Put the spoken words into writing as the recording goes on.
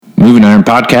Moving Iron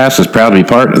Podcast is proud to be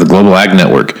part of the Global Ag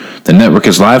Network. The network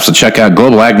is live, so check out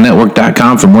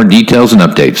globalagnetwork.com for more details and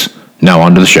updates. Now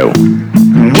on to the show.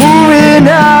 Moving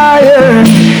iron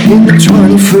in the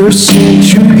 21st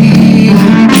century.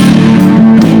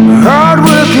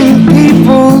 Hard-working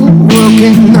people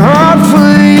working hard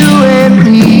for you and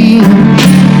me.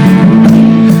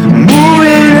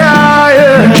 Moving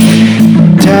iron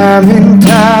time and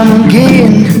time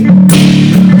again.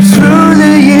 Through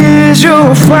the years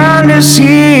you'll find us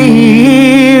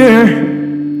here.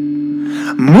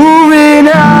 Moving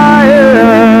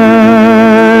iron.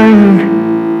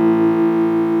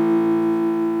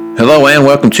 Hello and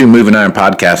welcome to Moving Iron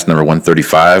Podcast number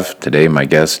 135. Today my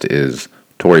guest is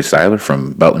Tori Seiler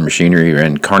from Butler Machinery here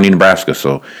in Kearney, Nebraska.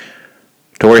 So,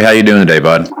 Tori, how you doing today,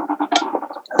 bud?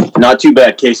 Not too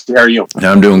bad, Casey. How are you?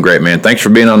 I'm doing great, man. Thanks for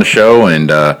being on the show, and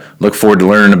look forward to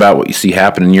learning about what you see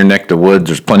happening in your neck of the woods.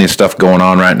 There's plenty of stuff going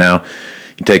on right now.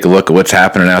 You take a look at what's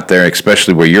happening out there,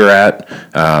 especially where you're at.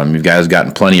 You guys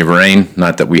gotten plenty of rain.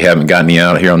 Not that we haven't gotten any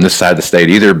out here on this side of the state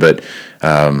either, but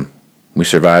we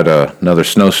survived another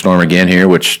snowstorm again here,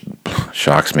 which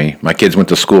shocks me. My kids went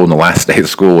to school on the last day of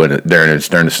school, and it's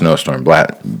during the snowstorm.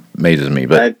 Amazes me.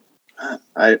 But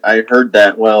I heard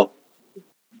that. Well,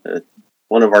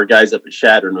 one of our guys up at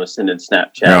Shattern was sending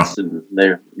Snapchats, and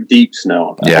they're deep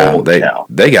snow. Yeah,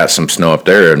 they got some snow up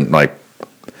there, and like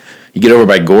you get over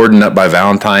by Gordon, up by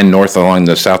Valentine, north along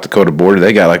the South Dakota border,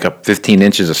 they got like up 15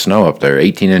 inches of snow up there,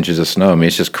 18 inches of snow. I mean,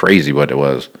 it's just crazy what it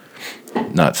was.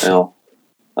 Nuts. Well,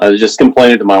 I was just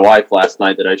complaining to my wife last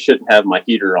night that I shouldn't have my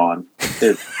heater on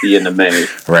at the end of May.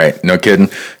 Right, no kidding.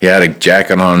 You had a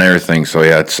jacket on and everything, so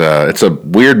yeah, it's a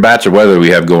weird batch of weather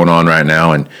we have going on right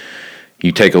now, and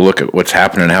you take a look at what's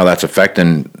happening and how that's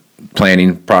affecting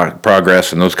planning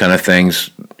progress and those kind of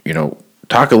things. You know,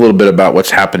 talk a little bit about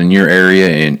what's happening in your area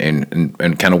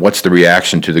and kind of what's the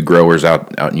reaction to the growers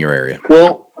out in your area.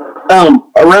 Well,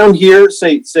 around here,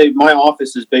 say my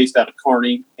office is based out of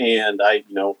Kearney, and I,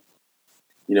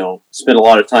 spend a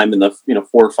lot of time in the 4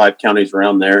 or 5 counties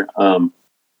around there.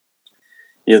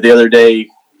 The other day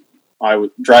I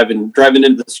was driving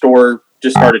into the store,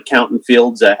 just started counting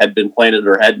fields that had been planted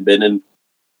or hadn't been, and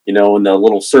in the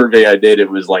little survey I did, it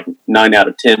was like 9 out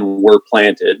of 10 were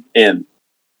planted. And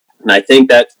I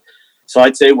think so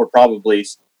I'd say we're probably,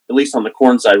 at least on the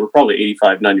corn side, we're probably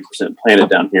 85-90% planted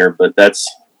down here, but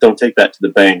don't take that to the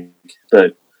bank.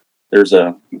 But there's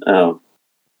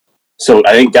so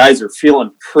I think guys are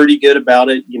feeling pretty good about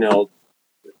it,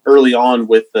 early on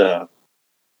with some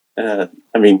of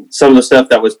the stuff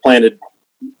that was planted,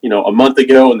 a month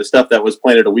ago, and the stuff that was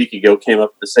planted a week ago came up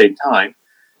at the same time,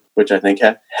 which I think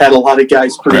had a lot of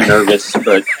guys pretty nervous.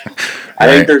 But I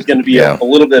think there's going to be a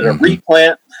little bit of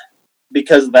replant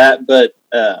because of that, but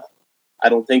I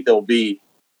don't think there'll be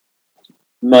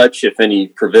much, if any,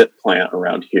 prevent plant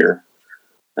around here.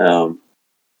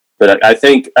 But I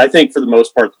think for the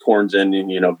most part, the corn's in,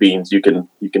 and beans, you can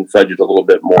fudge it a little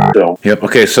bit more. So. Yep.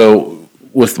 Okay. So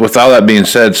with all that being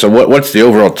said, so what's the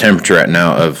overall temperature right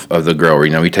now of the grower?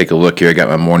 We take a look here. I got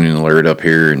my morning alert up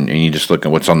here, and you just look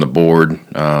at what's on the board.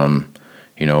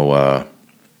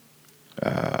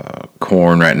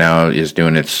 Corn right now is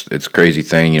doing its crazy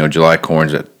thing. July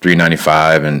corn's at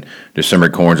 $3.95, and December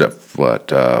corn's at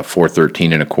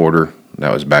 $4.13 and a quarter.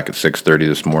 That was back at 6:30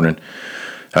 this morning.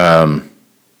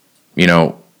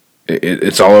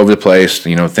 It's all over the place.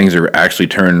 Things are actually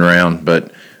turning around.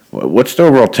 But what's the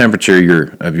overall temperature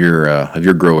of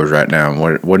your growers right now? And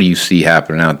what do you see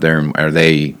happening out there? Are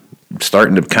they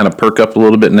starting to kind of perk up a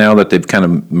little bit now that they've kind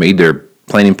of made their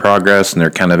planting progress and they're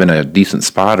kind of in a decent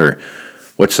spot? Or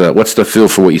what's the feel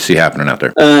for what you see happening out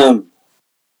there?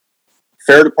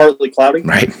 Fair to partly cloudy.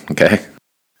 Right. Okay.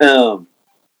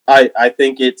 I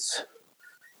think it's.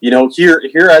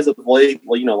 Here as of late,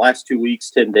 last 2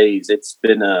 weeks, 10 days, it's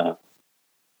been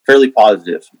fairly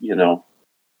positive.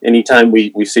 Anytime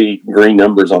we see green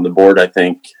numbers on the board, I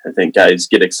think guys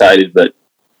get excited. But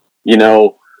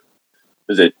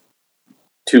was it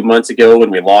 2 months ago when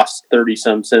we lost 30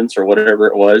 some cents or whatever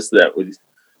it was that we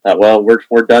thought, well,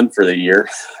 we're done for the year.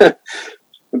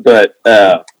 but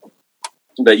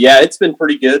yeah, it's been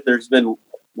pretty good. There's been a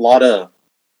lot of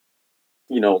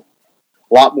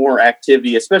lot more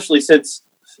activity, especially since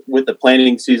with the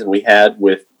planting season we had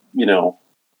with,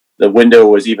 the window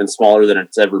was even smaller than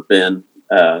it's ever been.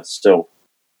 So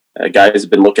guys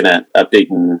have been looking at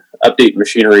updating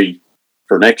machinery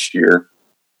for next year.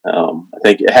 I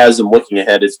think it has them looking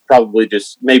ahead. It's probably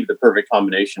just maybe the perfect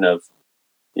combination of,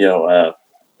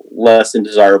 less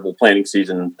undesirable planting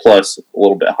season plus a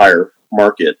little bit higher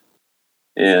market.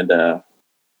 And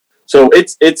So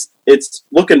it's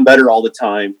looking better all the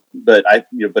time, but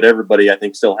but everybody I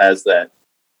think still has that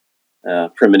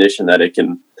premonition that it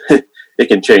can it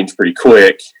can change pretty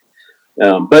quick.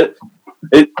 But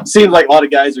it seems like a lot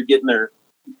of guys are getting their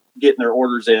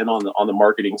orders in on the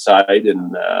marketing side,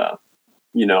 and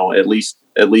at least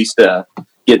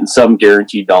getting some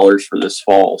guaranteed dollars for this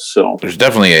fall. So there's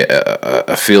definitely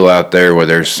a feel out there where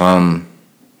there's some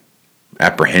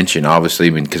apprehension, obviously,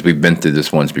 because we've been through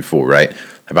this once before, right?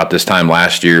 About this time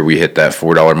last year, we hit that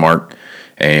 $4 mark,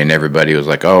 and everybody was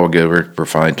like, "Oh, good, we're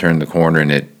finally turning the corner," and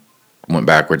it went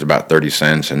backwards about 30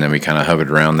 cents, and then we kind of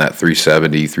hovered around that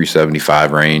 370,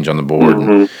 375 range on the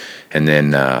board, and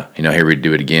then here we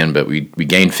do it again, but we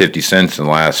gained 50 cents in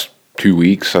the last 2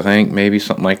 weeks, I think, maybe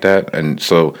something like that, and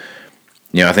so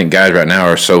I think guys right now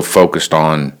are so focused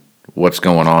on what's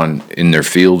going on in their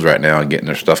fields right now and getting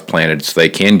their stuff planted so they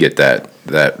can get that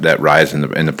rise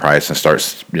in the price and start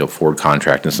forward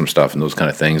contracting some stuff and those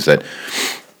kind of things, that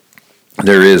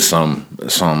there is some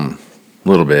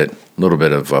little bit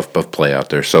of play out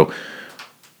there. So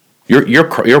your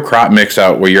crop mix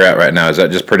out where you're at right now, is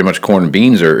that just pretty much corn and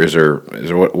beans, or is there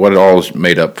what all is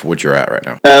made up for what you're at right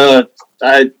now?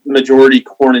 Majority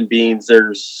corn and beans.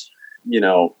 There's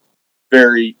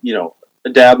very a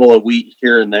dabble of wheat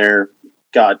here and there.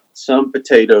 Got some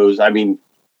potatoes. I mean,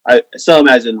 some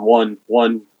as in one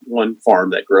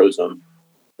farm that grows them,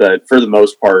 but for the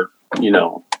most part,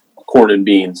 corn and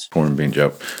beans. Corn and beans,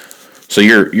 yep. So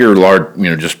you're large,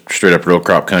 just straight up real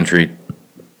crop country.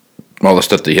 All the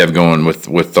stuff that you have going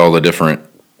with all the different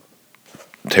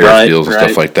tariff deals and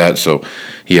stuff like that. So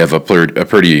you have a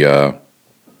pretty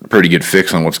good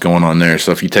fix on what's going on there.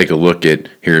 So if you take a look at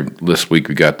here this week,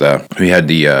 we had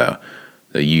the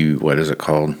what is it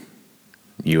called?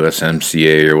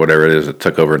 USMCA or whatever it is that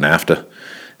took over NAFTA,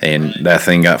 and that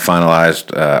thing got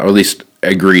finalized, or at least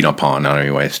agreed upon.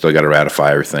 Anyway, still got to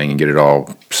ratify everything and get it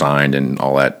all signed and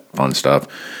all that fun stuff.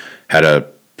 Had a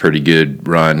pretty good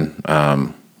run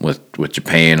with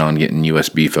Japan on getting U.S.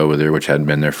 beef over there, which hadn't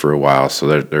been there for a while.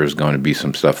 So there's going to be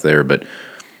some stuff there. But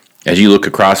as you look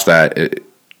across that,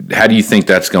 how do you think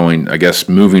that's going, I guess,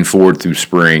 moving forward through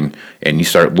spring, and you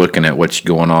start looking at what's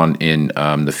going on in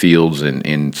the fields and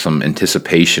in some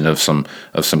anticipation of some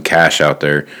cash out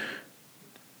there?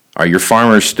 Are your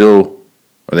farmers still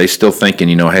thinking,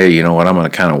 hey, you know what, I'm going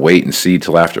to kind of wait and see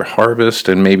till after harvest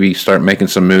and maybe start making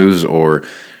some moves? Or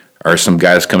are some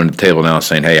guys coming to the table now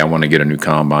saying, hey, I want to get a new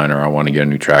combine, or I want to get a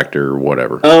new tractor, or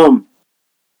whatever?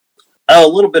 A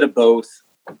little bit of both.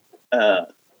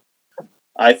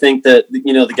 I think that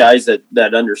the guys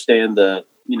that understand the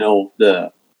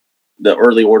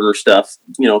early order stuff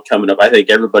coming up. I think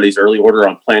everybody's early order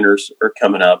on planters are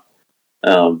coming up.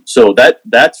 So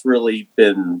that's really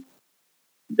been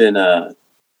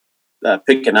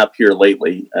picking up here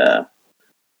lately.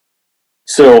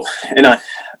 So, and I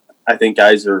think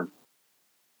guys are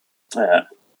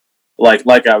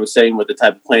like I was saying with the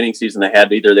type of planting season they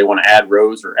had, either they want to add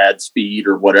rows or add speed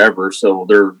or whatever. So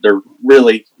they're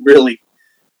really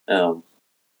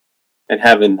and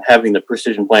having the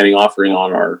precision planting offering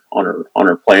on our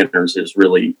planters is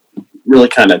really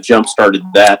kind of jump started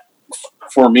that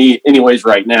for me anyways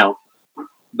right now.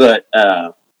 But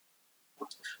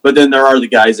then there are the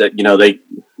guys that they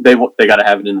got to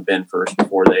have it in the bin first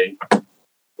before they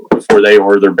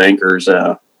or their bankers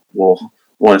will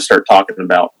want to start talking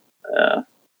about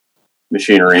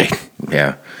machinery.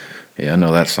 Yeah, I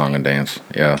know that song and dance.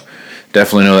 Yeah,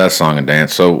 definitely know that song and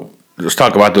dance. So let's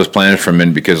talk about those planters for a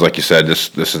minute, because like you said,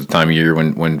 this is the time of year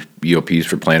when EOPs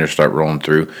for planters start rolling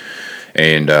through.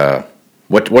 And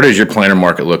what does your planter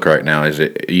market look right now? Is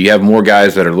it you have more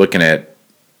guys that are looking at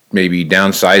maybe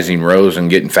downsizing rows and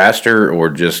getting faster, or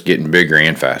just getting bigger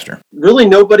and faster? Really,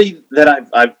 nobody that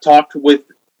I've talked with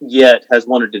yet has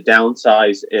wanted to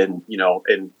downsize and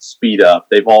speed up.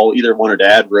 They've all either wanted to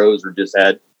add rows or just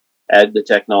add the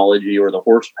technology or the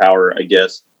horsepower, I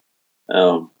guess,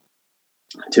 to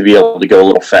be able to go a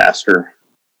little faster.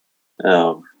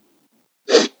 But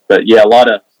yeah,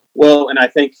 and I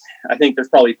think there's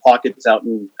probably pockets out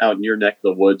in your neck of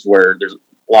the woods where there's a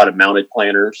lot of mounted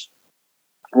planters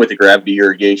with the gravity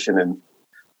irrigation, and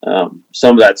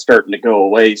some of that's starting to go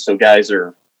away. So guys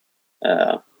are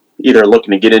either looking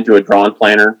to get into a drawn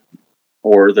planter,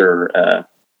 or they're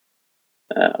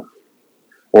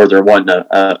wanting a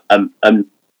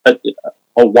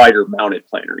wider mounted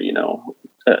planter,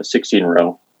 16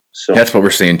 row. So that's what we're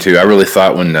seeing too. I really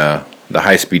thought when the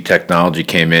high-speed technology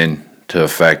came in to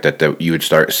effect that you would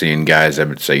start seeing guys that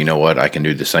would say, you know what, I can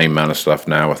do the same amount of stuff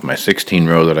now with my 16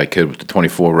 row that I could with the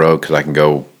 24 row, because I can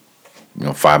go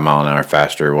 5 mile an hour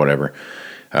faster or whatever.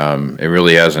 It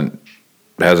really hasn't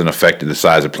hasn't affected the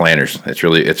size of planters. It's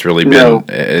really No.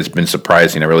 been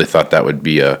surprising. I really thought that would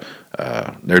be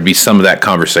there'd be some of that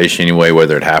conversation anyway,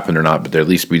 whether it happened or not, but there at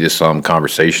least be just some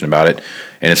conversation about it,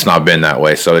 and it's not been that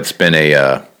way. So it's been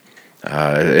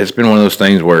it's been one of those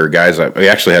things where we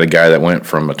actually had a guy that went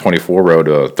from a 24 row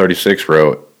to a 36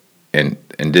 row and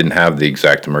didn't have the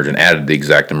exact emerge and added the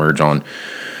exact emerge on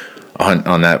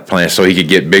that plant so he could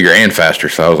get bigger and faster.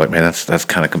 So I was like, man, that's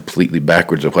kind of completely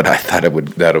backwards of what I thought it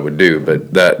would do.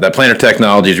 But that planter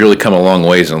technology has really come a long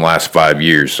ways in the last 5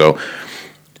 years. So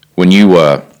when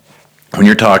you're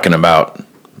talking about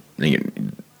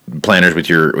planters with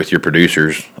your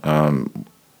producers,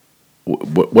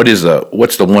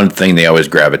 what's the one thing they always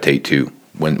gravitate to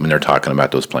when they're talking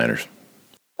about those planters?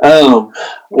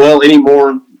 Well,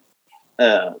 anymore,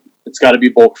 it's got to be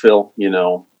bulk fill,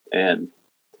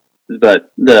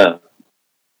 but the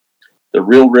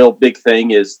real big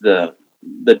thing is the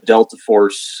delta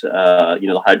force,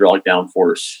 the hydraulic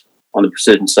downforce on the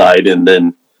precision side, and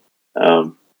then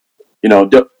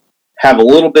have a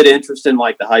little bit of interest in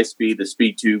like the high speed, the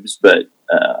speed tubes, but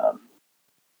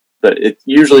it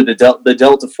usually the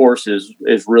delta force is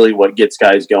really what gets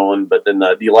guys going. But then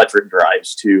the electric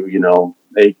drives too.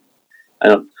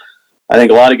 I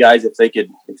think a lot of guys, if they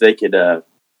could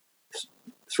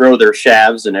throw their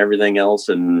shafts and everything else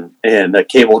and the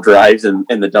cable drives and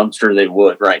the dumpster, they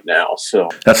would right now. So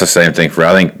that's the same thing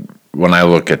I think when I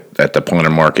look at the planter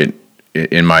market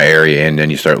in my area, and then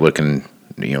you start looking,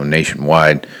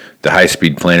 nationwide, the high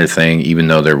speed planter thing, even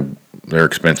though they're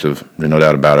expensive, there's no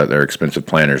doubt about it, they're expensive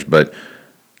planters, but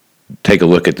take a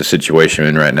look at the situation we're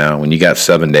in right now. When you got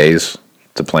 7 days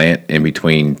to plant in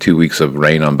between 2 weeks of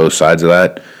rain on both sides of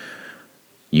that,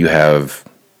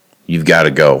 you've got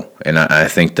to go. And I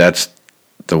think that's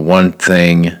the one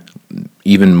thing,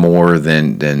 even more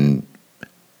than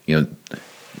the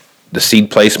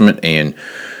seed placement and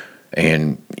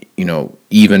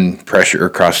even pressure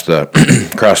across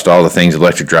all the things,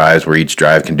 electric drives, where each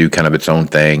drive can do kind of its own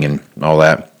thing and all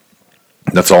that.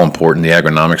 That's all important, the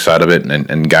agronomic side of it,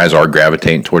 and guys are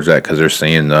gravitating towards that because they're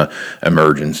seeing the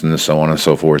emergence and the so on and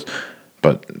so forth.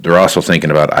 But they're also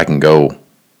thinking about, I can go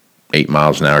 8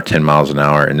 miles an hour, 10 miles an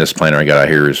hour, and this planter I got out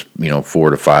here is 4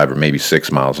 to 5 or maybe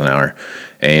 6 miles an hour,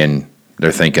 and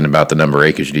they're thinking about the number of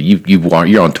acres you do.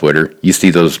 You're on Twitter. You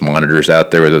see those monitors out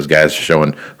there where those guys are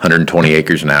showing 120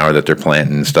 acres an hour that they're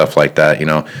planting and stuff like that.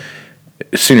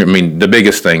 The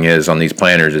biggest thing is on these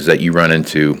planters is that you run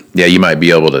into, you might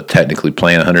be able to technically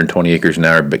plant 120 acres an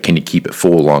hour, but can you keep it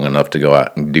full long enough to go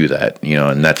out and do that?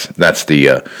 And that's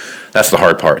the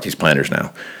hard part with these planters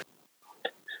now.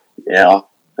 Yeah.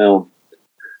 Well,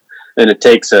 and it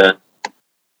takes a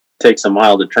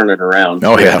mile to turn it around.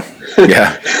 Oh yeah.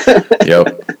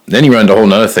 Yep. Then you run the whole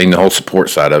nother thing, the whole support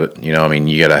side of it. You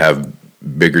got to have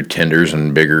bigger tenders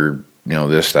and bigger,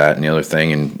 this, that, and the other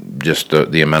thing, and just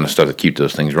the amount of stuff to keep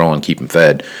those things rolling, keep them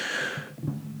fed.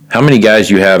 How many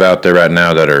guys you have out there right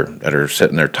now that are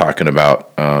sitting there talking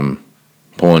about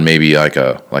pulling maybe like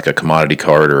a commodity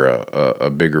cart or a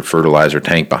bigger fertilizer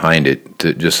tank behind it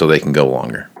just so they can go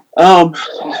longer?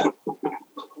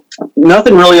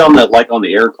 Nothing really on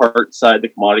the air cart side, the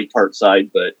commodity cart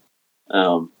side, but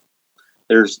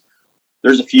there's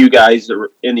a few guys that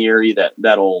are in the area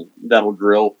that'll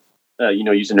drill,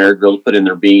 use an air drill to put in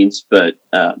their beans, but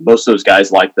most of those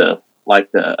guys like the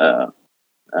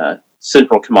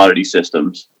central commodity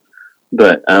systems.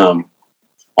 But on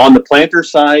the planter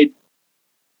side,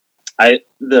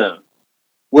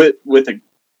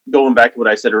 going back to what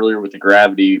I said earlier with the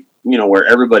gravity, where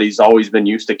everybody's always been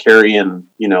used to carrying,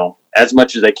 as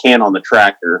much as they can on the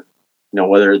tractor,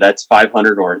 whether that's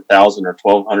 500 or 1,000 or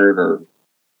 1,200 or,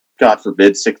 God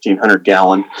forbid, 1,600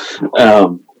 gallon,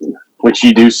 which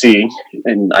you do see.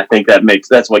 And I think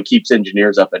that's what keeps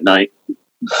engineers up at night.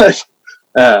 But,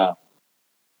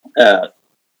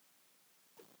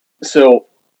 so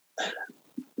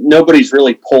nobody's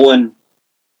really pulling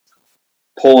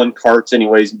carts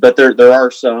anyways, but there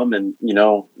are some, and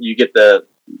you get the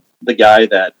guy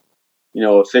that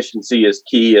efficiency is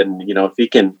key, and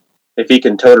if he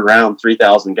can tote around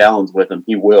 3,000 gallons with him,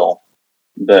 he will.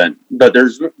 But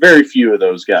there's very few of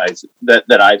those guys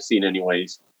that I've seen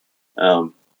anyways,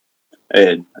 and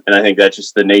I think that's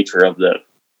just the nature of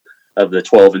the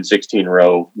 12 and 16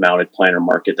 row mounted planter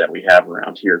market that we have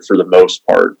around here for the most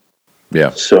part.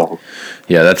 Yeah. So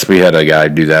we had a guy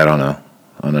do that on a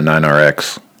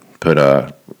 9RX, put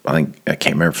I can't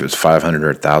remember if it was 500 or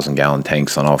 1,000 gallon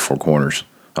tanks on all four corners,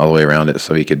 all the way around it,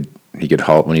 so he could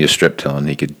haul when he was strip tilling.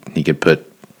 He could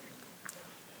put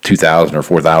 2,000 or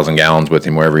 4,000 gallons with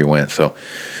him wherever he went. So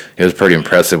it was pretty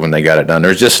impressive when they got it done.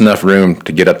 There's just enough room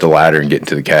to get up the ladder and get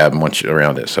into the cab and once you're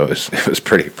around it. So it was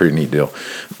pretty neat deal.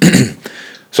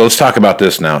 So let's talk about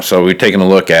this now. So we're taking a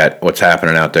look at what's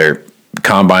happening out there.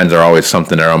 Combines are always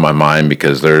something that are on my mind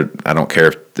because I don't care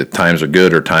if the times are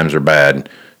good or times are bad.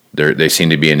 They seem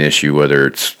to be an issue, whether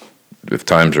it's if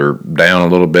times are down a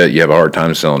little bit, you have a hard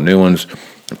time selling new ones.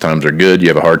 If times are good, you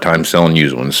have a hard time selling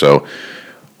used ones. So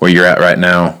where you're at right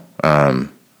now,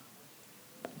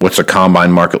 what's the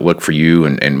combine market look for you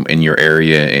and in your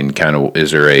area, and kind of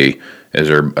is there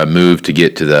a move to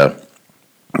get to the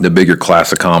bigger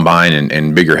class of combine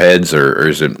and bigger heads, or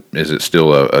is it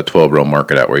still a 12-row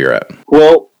market out where you're at?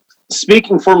 Well,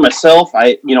 speaking for myself,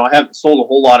 I haven't sold a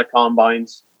whole lot of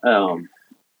combines.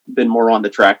 Been more on the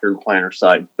tractor and planter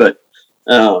side, but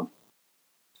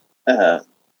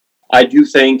I do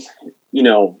think,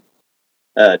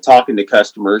 talking to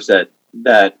customers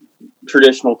that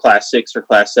traditional Class 6 or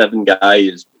Class 7 guy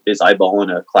is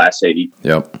eyeballing a Class 8.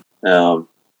 Yep.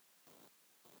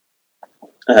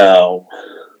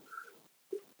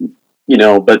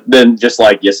 But then just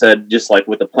like you said, just like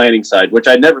with the planting side, which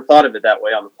I never thought of it that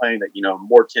way on the planting, that,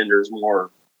 more tenders,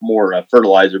 more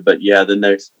fertilizer. But yeah, then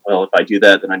if I do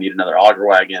that, then I need another auger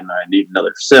wagon. I need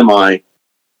another semi,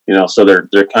 so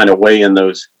they're kind of weighing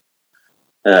those,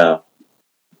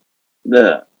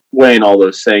 weighing all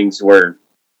those things where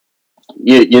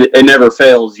it never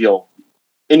fails. You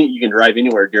can drive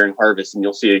anywhere during harvest and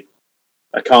you'll see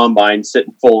a combine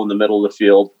sitting full in the middle of the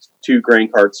field, 2 grain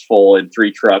carts full and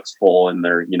 3 trucks full, and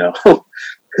they're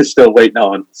still waiting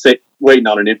on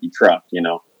an empty truck.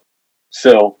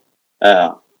 So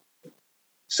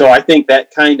I think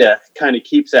that kind of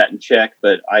keeps that in check,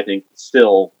 but I think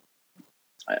still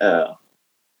the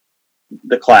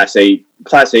Class 8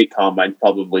 combine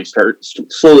probably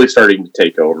slowly starting to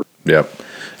take over. Yep,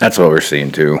 that's what we're seeing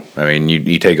too. I mean,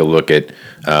 you take a look at,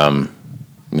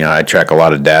 I track a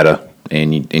lot of data,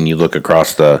 and you look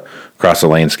across the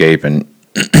landscape, and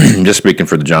just speaking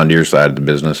for the John Deere side of the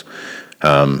business,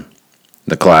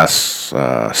 the Class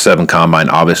 7 combine,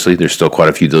 obviously, there's still quite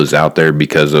a few of those out there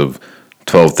because of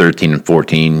 12, 13, and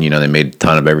 14. They made a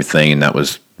ton of everything, and that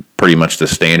was pretty much the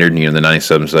standard. The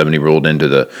 9770 rolled into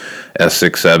the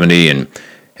S670,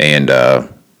 and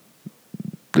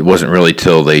it wasn't really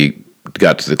till they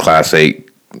got to the Class 8,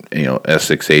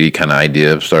 S680 kind of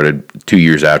idea started 2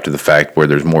 years after the fact, where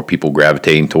there's more people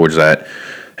gravitating towards that.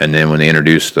 And then when they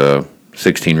introduced the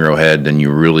 16-row head, then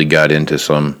you really got into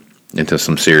some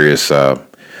serious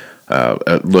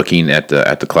looking at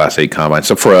the Class 8 combine.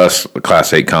 So for us, the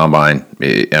Class 8 combine,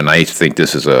 and I think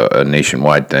this is a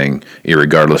nationwide thing,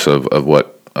 irregardless of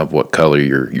what color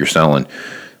you're selling.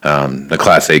 The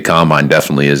Class 8 combine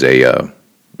definitely is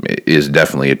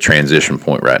definitely a transition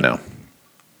point right now.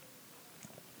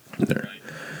 There.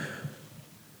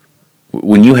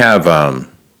 When you have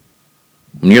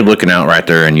when you're looking out right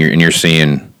there and you're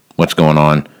seeing what's going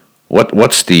on,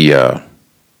 what's the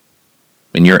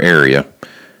in your area,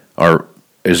 or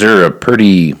is there a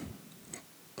pretty,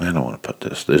 I don't want to put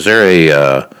this, is there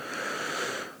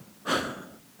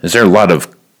a lot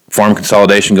of farm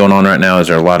consolidation going on right now? Is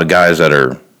there a lot of guys that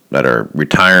are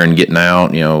retiring, getting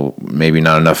out, maybe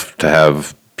not enough to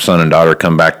have son and daughter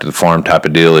come back to the farm type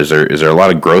of deal? Is there a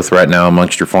lot of growth right now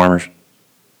amongst your farmers?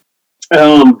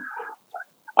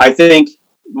 I think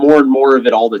more and more of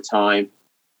it all the time.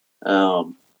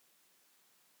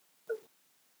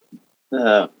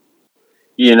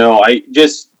 I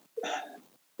just,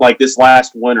 like this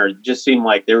last winter, it just seemed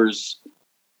like there was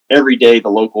every day the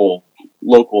local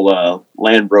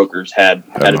land brokers had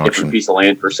a different piece of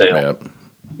land for sale. Yep.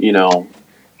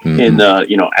 In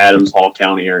the Adams Hall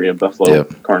County area, Buffalo,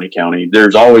 yep. Kearney County.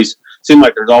 There's always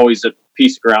a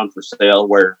piece of ground for sale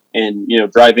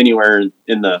drive anywhere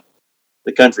in the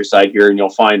countryside here, and you'll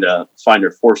find a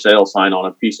for sale sign on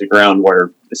a piece of ground,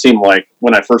 where it seemed like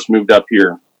when I first moved up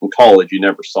here in college, you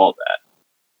never saw that.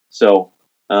 So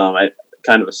I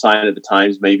kind of a sign of the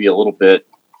times, maybe a little bit,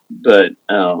 but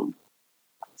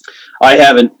I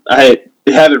haven't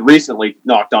recently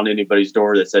knocked on anybody's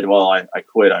door that said, well, I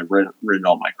quit, I rented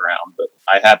all my ground, but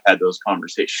I have had those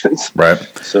conversations. Right.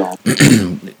 So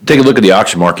take a look at the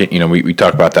auction market. We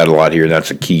talk about that a lot here.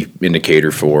 That's a key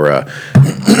indicator for,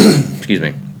 excuse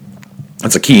me.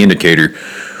 That's a key indicator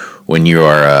when you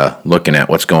are looking at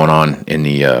what's going on in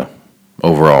the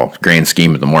overall grand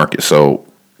scheme of the market. So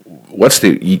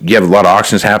do you have a lot of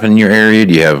auctions happening in your area?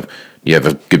 Do you have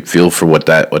a good feel for what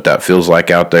that feels like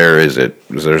out there? Is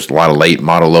there's a lot of late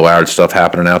model, low hour stuff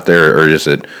happening out there, or is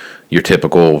it your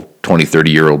typical 20,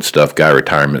 30-year-old stuff, guy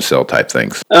retirement sale type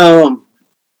things?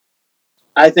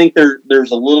 I think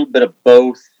there's a little bit of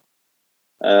both.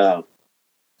 I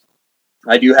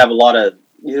do have a lot of,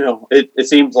 it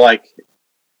seems like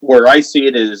where I see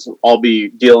it is I'll be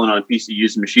dealing on a piece of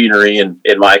used machinery, and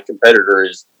my competitor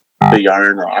is Big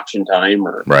Iron or Auction Time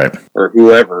or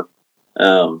whoever.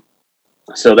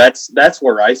 So that's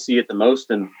where I see it the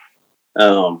most, and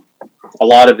a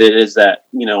lot of it is that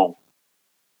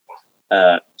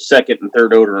second and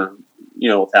third order,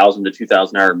 1,000 to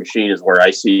 2,000 hour machine is where I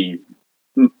see,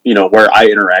 where I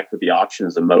interact with the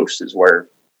auctions the most is where,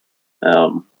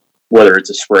 whether it's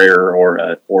a sprayer or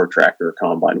a tractor or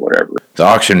combine, whatever. The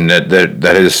auction that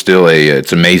is still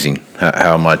it's amazing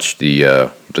how much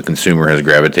the consumer has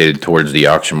gravitated towards the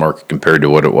auction market compared to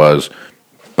what it was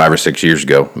 5 or 6 years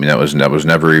ago. I mean, that was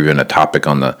never even a topic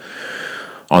on the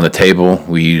table.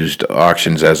 We used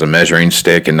auctions as a measuring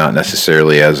stick and not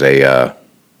necessarily as a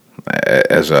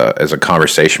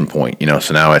conversation point.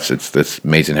 So now it's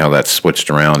amazing how that's switched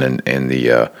around, and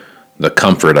the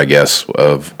comfort, I guess,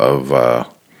 of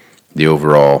the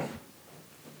overall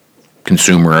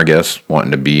consumer, I guess,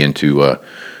 wanting to be into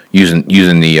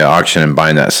using the auction and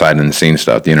buying that side and the scene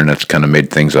stuff. The internet's kind of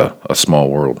made things a small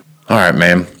world. All right,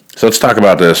 man. So let's talk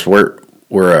about this. We're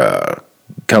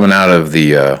coming out of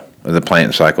the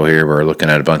planting cycle here. We're looking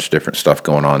at a bunch of different stuff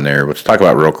going on there. Let's talk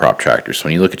about row crop tractors. So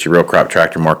when you look at your row crop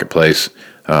tractor marketplace,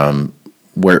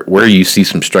 where you see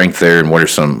some strength there, and what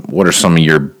are some of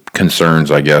your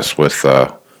concerns, I guess, with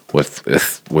the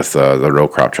row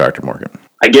crop tractor market?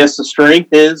 I guess the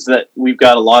strength is that we've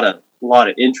got a lot of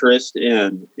interest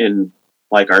in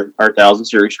like our 1000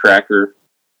 series tractor.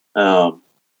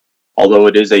 Although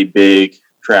it is a big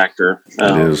tractor,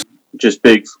 it is just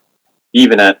big.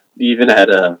 Even at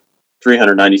a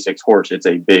 396 horse, it's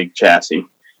a big chassis.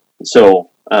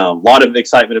 So a lot of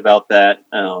excitement about that.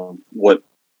 What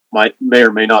may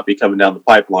or may not be coming down the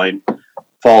pipeline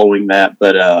following that,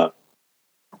 but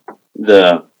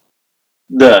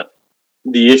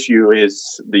the issue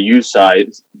is the used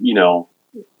side.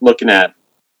 Looking at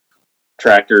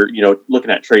tractor,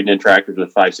 looking at trading in tractors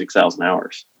with 5,000-6,000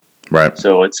 hours. Right.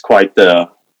 So it's quite the,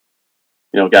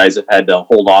 guys have had to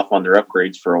hold off on their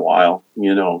upgrades for a while.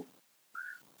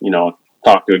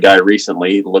 Talked to a guy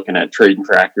recently looking at trading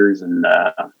tractors, and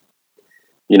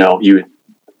you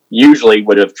usually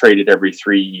would have traded every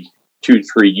 2 to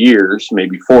 3 years,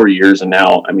 maybe 4 years, and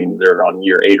now they're on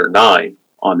year 8 or 9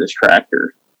 on this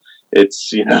tractor.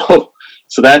 It's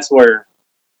so that's where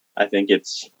I think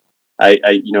it's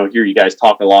I hear you guys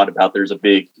talk a lot about there's a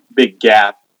big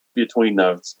gap between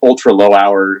the ultra low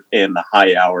hour and the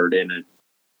high houred in it,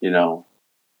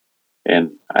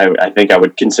 and I think I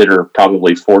would consider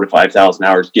probably 4,000 to 5,000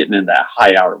 hours getting in that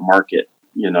high hour market,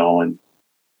 and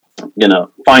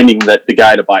finding that the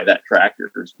guy to buy that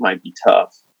tractor might be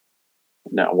tough.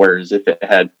 Now, whereas if it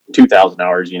had 2,000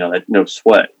 hours, that's no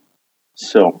sweat.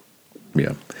 So,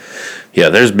 yeah,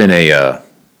 there's been a,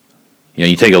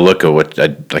 you take a look at what I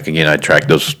track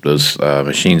those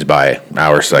machines by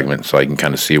hour segment, so I can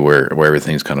kind of see where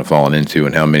everything's kind of falling into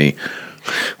and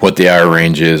what the hour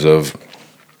range is of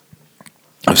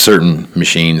certain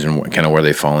machines and kind of where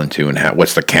they fall into and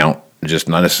what's the count. Just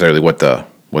not necessarily what the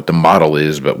model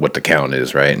is, but what the count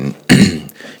is, right? And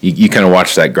you kind of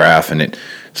watch that graph, and it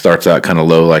starts out kind of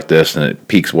low like this, and it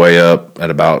peaks way up at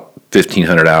about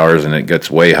 1,500 hours, and it gets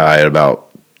way high at about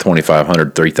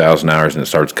 2,500, 3,000 hours, and it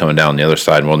starts coming down the other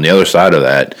side. Well, on the other side of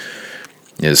that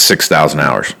is 6,000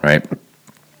 hours, right?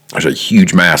 There's a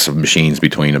huge mass of machines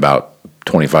between about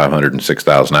 2,500 and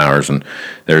 6,000 hours, and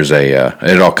there's and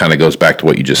it all kind of goes back to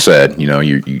what you just said.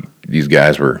 These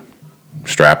guys were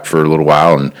strapped for a little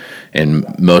while,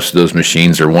 and most of those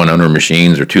machines are 1-owner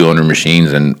machines or 2-owner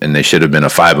machines, and they should have been a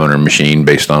 5-owner machine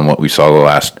based on what we saw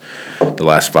the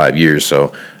last 5 years.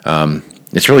 So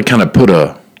it's really kind of put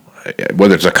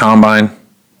whether it's a combine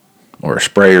or a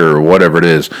sprayer or whatever it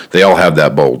is, they all have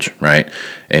that bulge, right?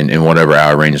 And whatever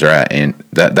hour range they're at, and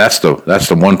that's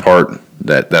the one part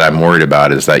that I'm worried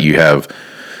about, is that you have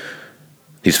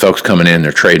these folks coming in,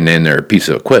 they're trading in their piece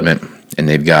of equipment, and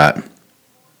they've got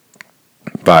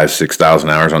 5,000-6,000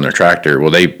 hours on their tractor.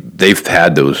 Well, they've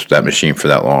had that machine for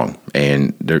that long,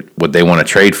 and what they want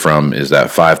to trade from is that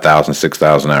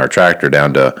 5,000-6,000 hour tractor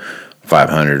down to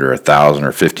 500 or 1,000 or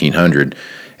 1,500,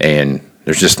 and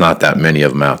there's just not that many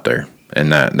of them out there,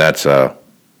 and that's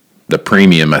the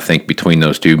premium, I think, between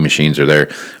those two machines are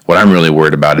there. What I'm really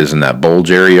worried about is in that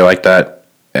bulge area like that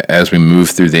as we move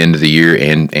through the end of the year,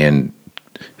 and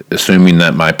assuming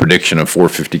that my prediction of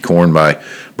 450 corn by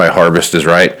harvest is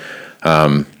right,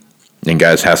 and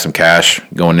guys have some cash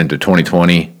going into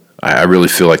 2020, I really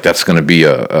feel like that's going to be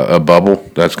a bubble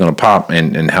that's going to pop,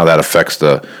 and how that affects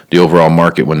the overall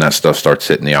market when that stuff starts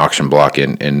hitting the auction block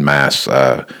in mass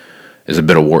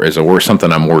is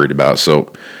something I'm worried about.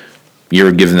 So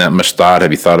you're giving that much thought?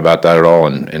 Have you thought about that at all,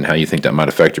 and how you think that might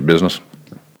affect your business?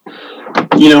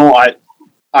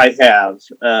 I have.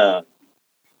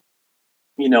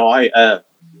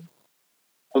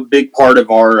 A big part of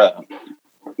our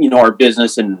our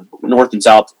business in North and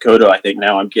South Dakota. I think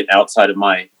now I'm getting outside of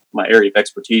my area of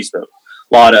expertise, but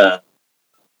a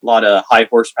lot of high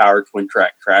horsepower twin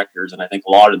track tractors, and I think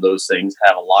a lot of those things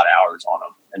have a lot of hours on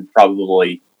them, and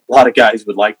probably a lot of guys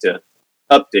would like to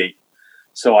update.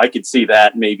 So I could see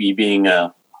that maybe being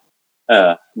an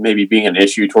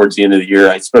issue towards the end of the year.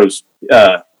 I suppose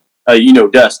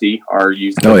Dusty, our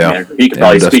youth manager, he could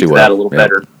probably speak to that a little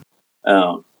better.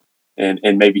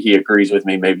 And maybe he agrees with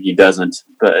me, maybe he doesn't.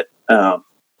 But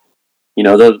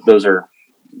those are,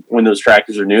 when those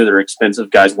tractors are new, they're expensive.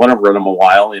 Guys want to run them a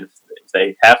while, and if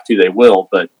they have to, they will.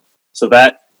 But so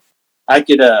that I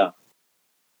could,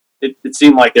 it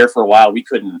seemed like there for a while we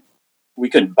couldn't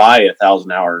buy a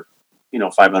 1,000-hour,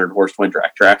 500 horse twin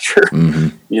track tractor,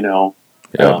 let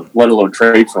alone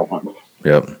trade for one.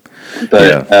 Yep.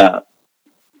 But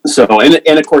so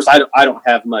and of course I don't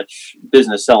have much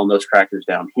business selling those tractors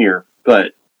down here,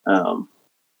 but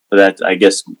that's, I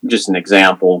guess, just an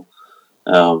example.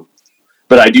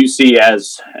 But I do see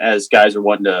as guys are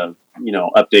wanting to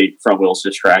update front wheel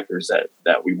assist tractors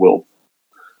that we will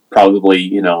probably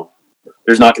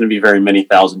there's not going to be very many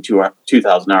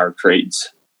 2,000-hour trades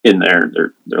in there.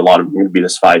 There a lot of them going to be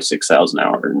this 5,000-6,000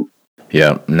 hour. And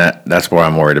and that's what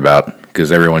I'm worried about,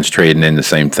 because everyone's trading in the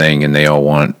same thing, and they all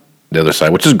want the other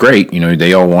side, which is great.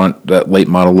 They all want that late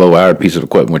model, low hour piece of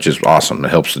equipment, which is awesome. It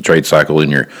helps the trade cycle in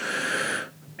your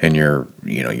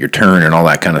your turn and all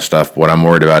that kind of stuff. What I'm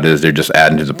worried about is they're just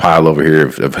adding to the pile over here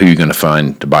of who you're going to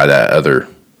find to buy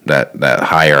that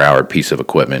higher hour piece of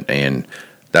equipment, and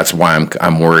that's why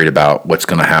I'm worried about what's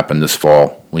going to happen this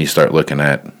fall when you start looking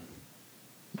at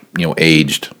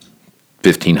aged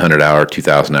 1,500 hour,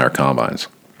 2,000 hour combines.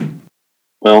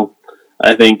 Well,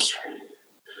 I think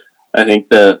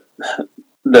the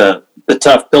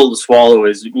tough pill to swallow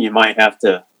is you might have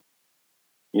to,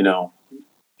 and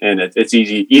it's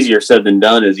easier said than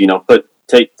done, is,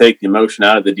 take the emotion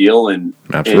out of the deal and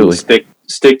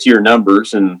stick to your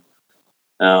numbers. And,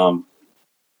 I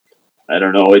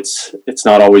don't know, it's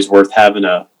not always worth having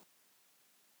a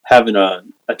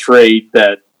trade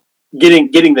that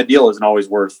getting the deal isn't always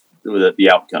worth the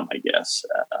outcome, I guess.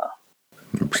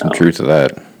 Some truth to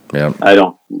that. Yeah. I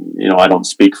don't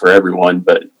speak for everyone,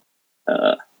 but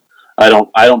I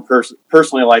don't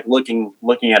personally like looking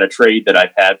at a trade that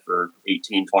I've had for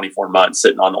 18, 24 months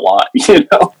sitting on the lot,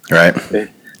 Right.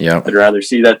 Yeah. I'd rather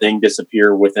see that thing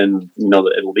disappear within,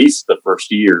 at least the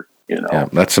first year, Yeah,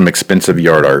 that's some expensive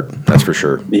yard art, that's for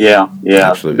sure. Yeah.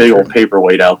 Absolutely. Big old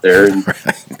paperweight out there. And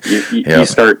you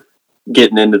start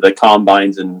getting into the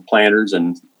combines and planters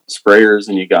and sprayers,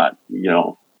 and you got,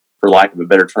 for lack of a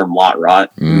better term, lot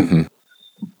rot. Mm-hmm.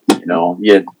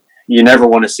 You never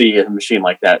want to see a machine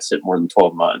like that sit more than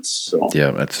 12 months. So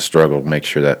yeah, that's a struggle. Make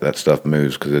sure that stuff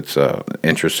moves, because it's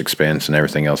interest expense and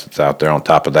everything else that's out there on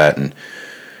top of that. And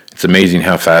it's amazing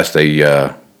how fast they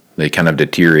kind of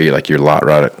deteriorate, like your lot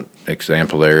rot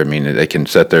example there. I mean, they can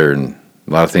sit there and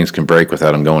a lot of things can break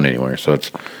without them going anywhere. So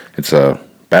it's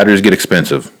batteries get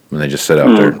expensive when they just sit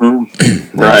out there.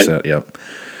 Right. Yep.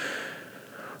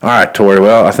 All right, Tori.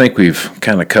 Well, I think we've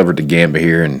kind of covered the gambit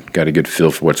here and got a good feel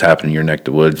for what's happening in your neck of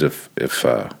the woods. If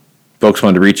folks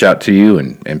wanted to reach out to you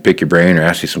and pick your brain or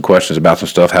ask you some questions about some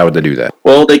stuff, how would they do that?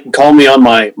 Well, they can call me on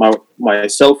my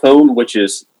cell phone, which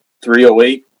is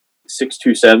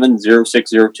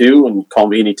 308-627-0602, and call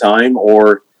me anytime.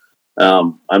 Or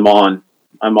I'm on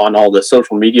all the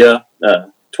social media.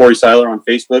 Tori Seiler on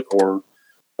Facebook, or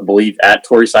I believe at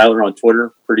Tori Seiler on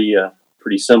Twitter. Pretty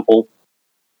simple.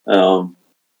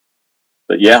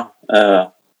 But yeah,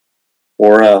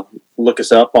 or look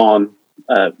us up on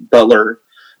Butler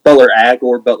Ag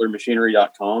or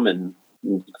ButlerMachinery.com, and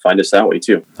you can find us that way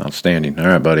too. Outstanding. All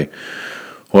right, buddy.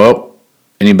 Well,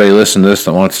 anybody listening to this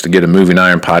that wants to get a Moving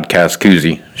Iron podcast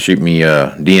koozie, shoot me,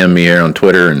 DM me here on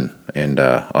Twitter, and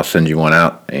I'll send you one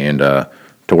out. And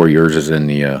Tori, yours is in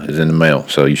the mail,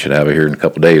 so you should have it here in a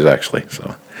couple of days, actually.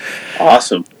 So.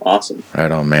 Awesome.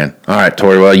 Right on, man. All right,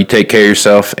 Tori, well, you take care of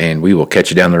yourself, and we will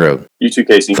catch you down the road. You too,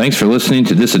 Casey. Thanks for listening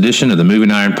to this edition of the Moving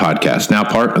Iron Podcast, now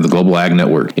part of the Global Ag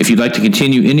Network. If you'd like to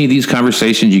continue any of these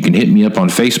conversations, you can hit me up on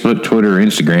Facebook, Twitter, or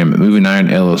Instagram at Moving Iron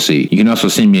LLC. You can also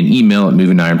send me an email at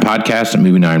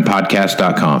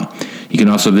movingironpodcast@movingironpodcast.com. You can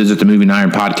also visit the Moving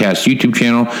Iron Podcast YouTube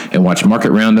channel and watch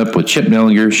Market Roundup with Chip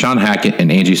Nellinger, Sean Hackett,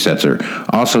 and Angie Setzer.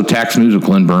 Also, Tax News with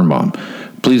Glenn Birnbaum.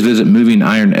 Please visit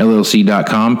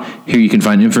movingironllc.com. Here you can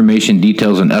find information,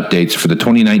 details, and updates for the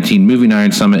 2019 Moving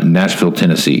Iron Summit in Nashville,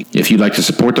 Tennessee. If you'd like to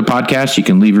support the podcast, you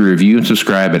can leave a review and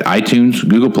subscribe at iTunes,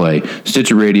 Google Play,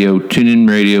 Stitcher Radio, TuneIn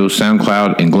Radio,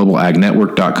 SoundCloud, and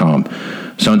globalagnetwork.com.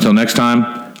 So until next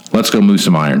time, let's go move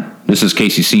some iron. This is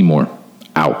Casey Seymour.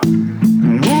 Out.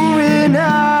 Moving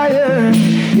iron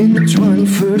in the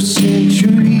 21st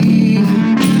century.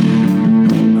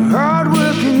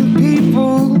 Hard-working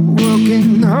people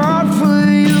working hard for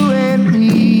you and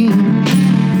me.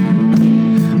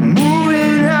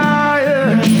 Moving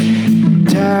iron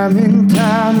time and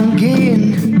time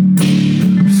again.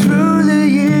 Through the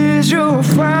years you'll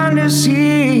find us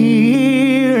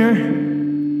here.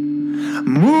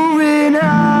 Moving